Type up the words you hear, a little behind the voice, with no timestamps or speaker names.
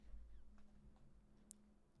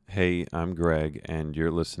Hey, I'm Greg, and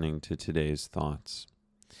you're listening to today's thoughts.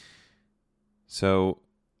 So,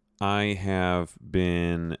 I have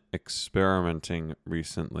been experimenting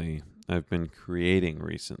recently. I've been creating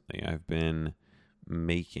recently. I've been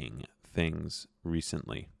making things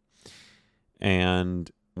recently.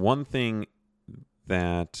 And one thing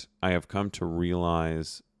that I have come to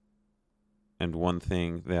realize, and one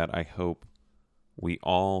thing that I hope we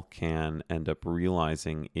all can end up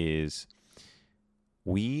realizing, is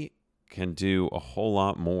we can do a whole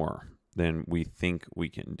lot more than we think we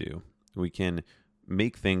can do. We can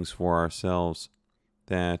make things for ourselves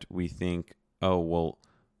that we think, oh, well,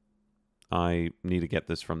 I need to get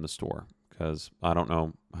this from the store because I don't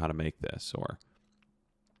know how to make this, or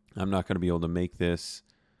I'm not going to be able to make this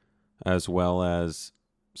as well as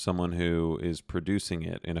someone who is producing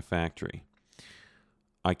it in a factory.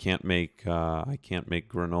 I can't make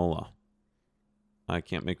granola. I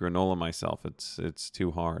can't make granola myself. It's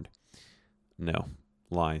too hard. No,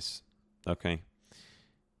 lies. Okay.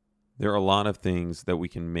 There are a lot of things that we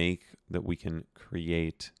can make, that we can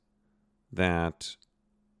create, that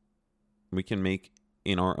we can make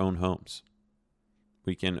in our own homes.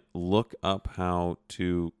 We can look up how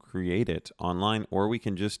to create it online, or we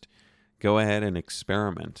can just go ahead and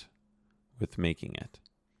experiment with making it.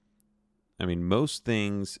 I mean, most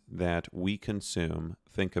things that we consume,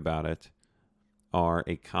 think about it, are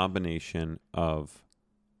a combination of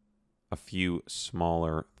a few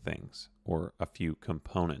smaller things or a few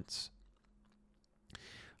components.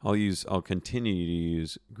 I'll continue to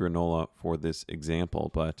use granola for this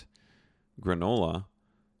example, but granola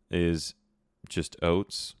is just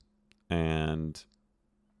oats and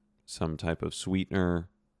some type of sweetener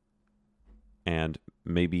and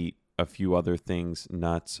maybe a few other things,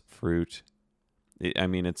 nuts, fruit.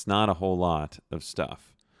 It's not a whole lot of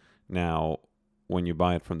stuff. Now, when you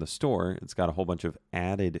buy it from the store, it's got a whole bunch of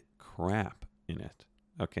added crap in it.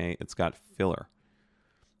 Okay? It's got filler.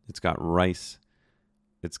 It's got rice.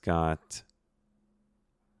 It's got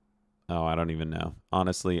I don't even know.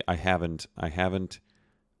 Honestly, I haven't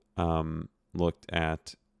looked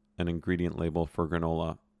at an ingredient label for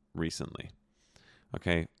granola recently.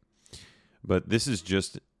 Okay? But this is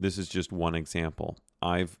just one example.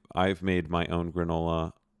 I've made my own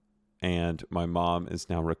granola, and my mom is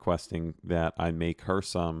now requesting that I make her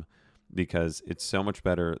some because it's so much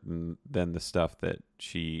better than the stuff that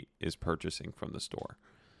she is purchasing from the store.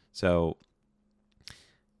 So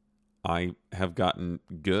I have gotten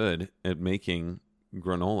good at making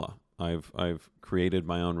granola. I've created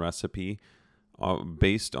my own recipe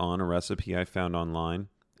based on a recipe I found online,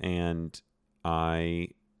 and I've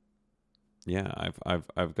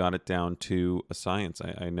got it down to a science.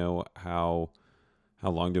 I know how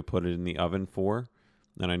long to put it in the oven for,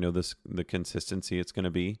 and I know the consistency it's going to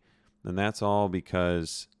be, and that's all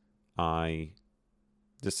because I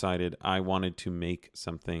decided I wanted to make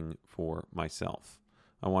something for myself.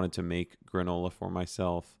 I wanted to make granola for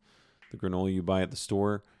myself. The granola you buy at the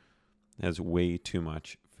store has way too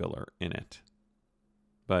much filler in it.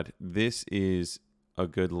 But this is a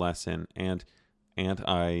good lesson, and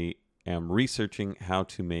I am researching how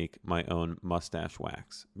to make my own mustache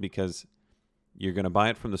wax, because you're going to buy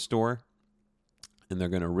it from the store and they're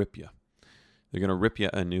going to rip you. They're going to rip you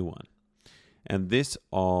a new one. And this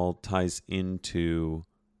all ties into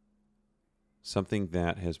something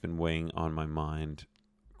that has been weighing on my mind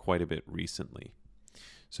quite a bit recently.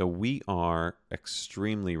 So we are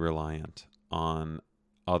extremely reliant on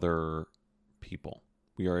other people.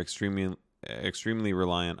 We are extremely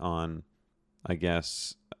reliant on, I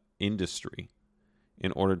guess, industry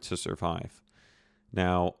in order to survive.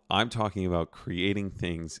 Now, I'm talking about creating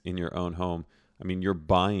things in your own home. I mean, you're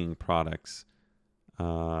buying products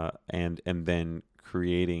and then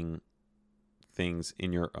creating things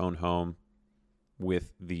in your own home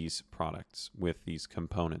with these products, with these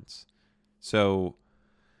components. So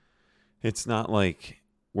it's not like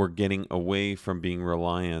we're getting away from being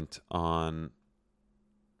reliant on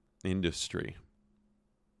industry.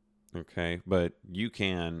 Okay, but you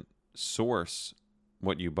can source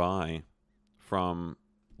what you buy from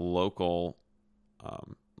local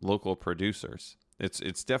producers.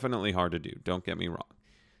 It's definitely hard to do. Don't get me wrong.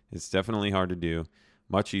 It's definitely hard to do.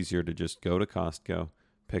 Much easier to just go to Costco,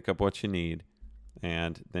 pick up what you need,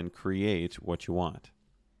 and then create what you want.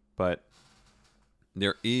 But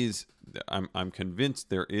I'm convinced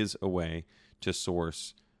there is a way to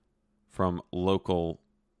source from local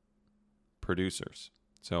producers.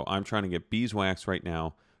 So I'm trying to get beeswax right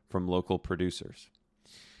now from local producers.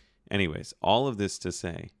 Anyways, all of this to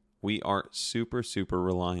say, we are super, super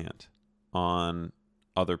reliant on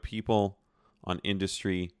other people, on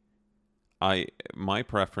industry. my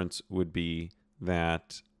preference would be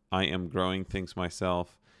that I am growing things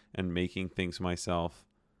myself and making things myself,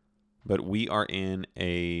 but we are in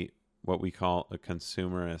what we call a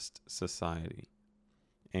consumerist society.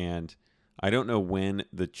 And I don't know when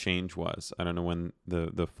the change was. I don't know when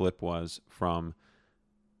the flip was from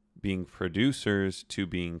being producers to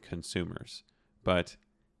being consumers, but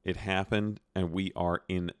it happened, and we are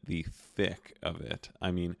in the thick of it.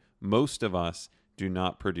 I mean, most of us do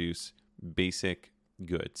not produce basic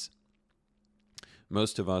goods.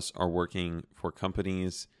 Most of us are working for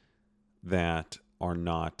companies that are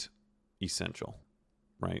not essential,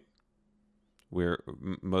 right?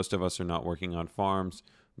 Most of us are not working on farms.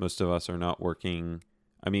 Most of us are not working.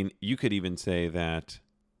 I mean, you could even say that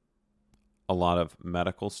a lot of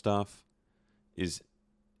medical stuff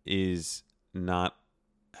is not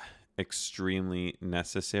extremely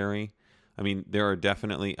necessary. I mean, there are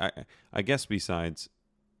definitely, I guess, besides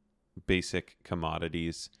basic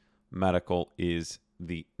commodities, medical is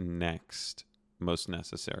the next most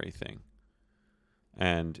necessary thing.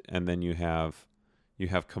 And then you have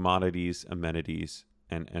commodities, amenities,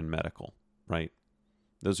 and medical, right?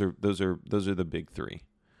 Those are the big three.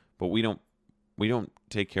 But we don't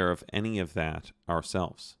take care of any of that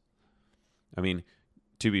ourselves. I mean,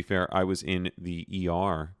 to be fair, I was in the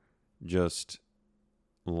ER just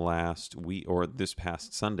last week, or this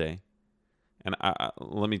past Sunday, and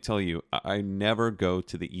let me tell you, I never go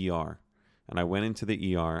to the ER. And I went into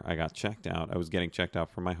the ER, I got checked out. I was getting checked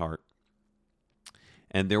out for my heart,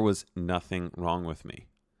 and there was nothing wrong with me.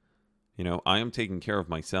 You know, I am taking care of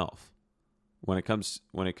myself. When it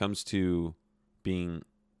comes to being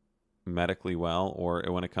medically well, or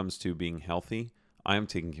when it comes to being healthy, I am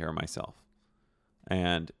taking care of myself.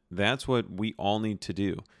 And that's what we all need to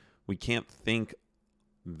do. We can't think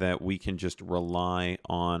that we can just rely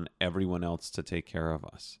on everyone else to take care of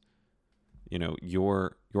us. You know,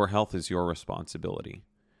 your health is your responsibility.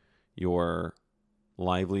 Your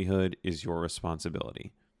livelihood is your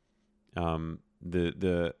responsibility.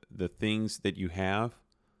 The things that you have,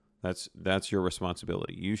 that's your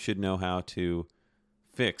responsibility. You should know how to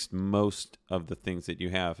fix most of the things that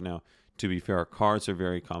you have. Now, to be fair, cars are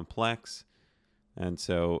very complex, and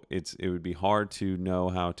so it would be hard to know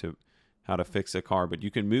how to fix a car, but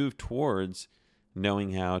you can move towards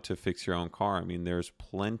knowing how to fix your own car. I mean, there are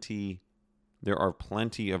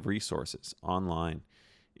plenty of resources online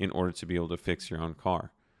in order to be able to fix your own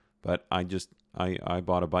car. But I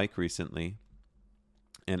bought a bike recently,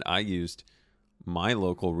 and I used my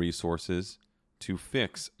local resources to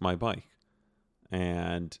fix my bike.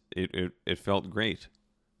 And it felt great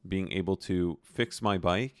being able to fix my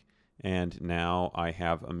bike, and now I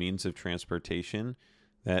have a means of transportation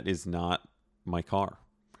that is not my car.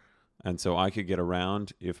 And so I could get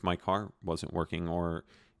around if my car wasn't working, or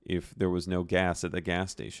if there was no gas at the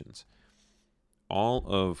gas stations. All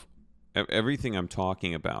of everything I'm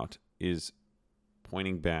talking about is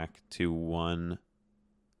pointing back to one,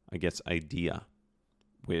 I guess, idea,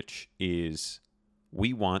 which is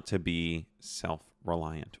we want to be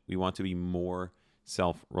self-reliant. We want to be more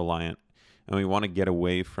self-reliant, and we want to get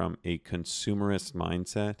away from a consumerist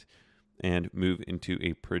mindset and move into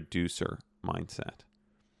a producer mindset,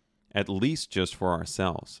 at least just for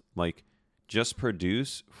ourselves. Like, just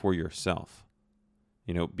produce for yourself.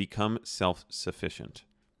 You know, become self-sufficient.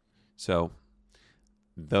 So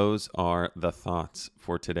those are the thoughts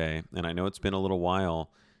for today. And I know it's been a little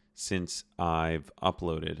while since I've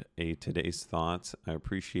uploaded a today's thoughts. I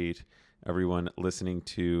appreciate everyone listening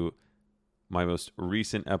to my most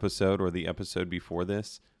recent episode, or the episode before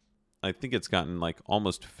this. I think it's gotten like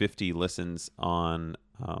almost 50 listens on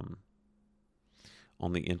the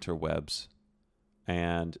interwebs.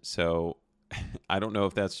 And so I don't know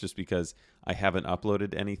if that's just because I haven't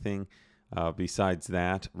uploaded anything besides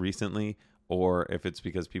that recently, or if it's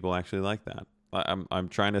because people actually like that. I'm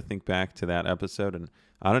trying to think back to that episode, and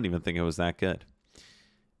I don't even think it was that good.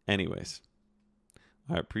 Anyways,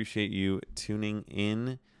 I appreciate you tuning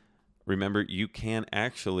in. Remember, you can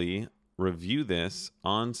actually review this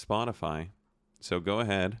on Spotify. So go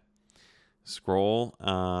ahead, scroll.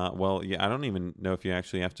 I don't even know if you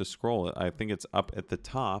actually have to scroll. I think it's up at the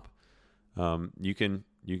top. You can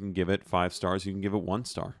give it 5 stars. You can give it 1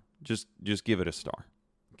 star. Just give it a star.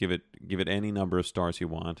 Give it any number of stars you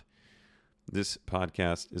want. This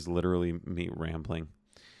podcast is literally me rambling.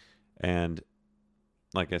 And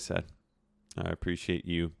like I said, I appreciate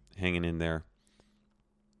you hanging in there.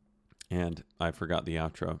 And I forgot the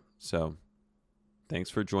outro. So thanks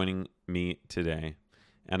for joining me today.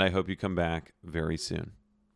 And I hope you come back very soon.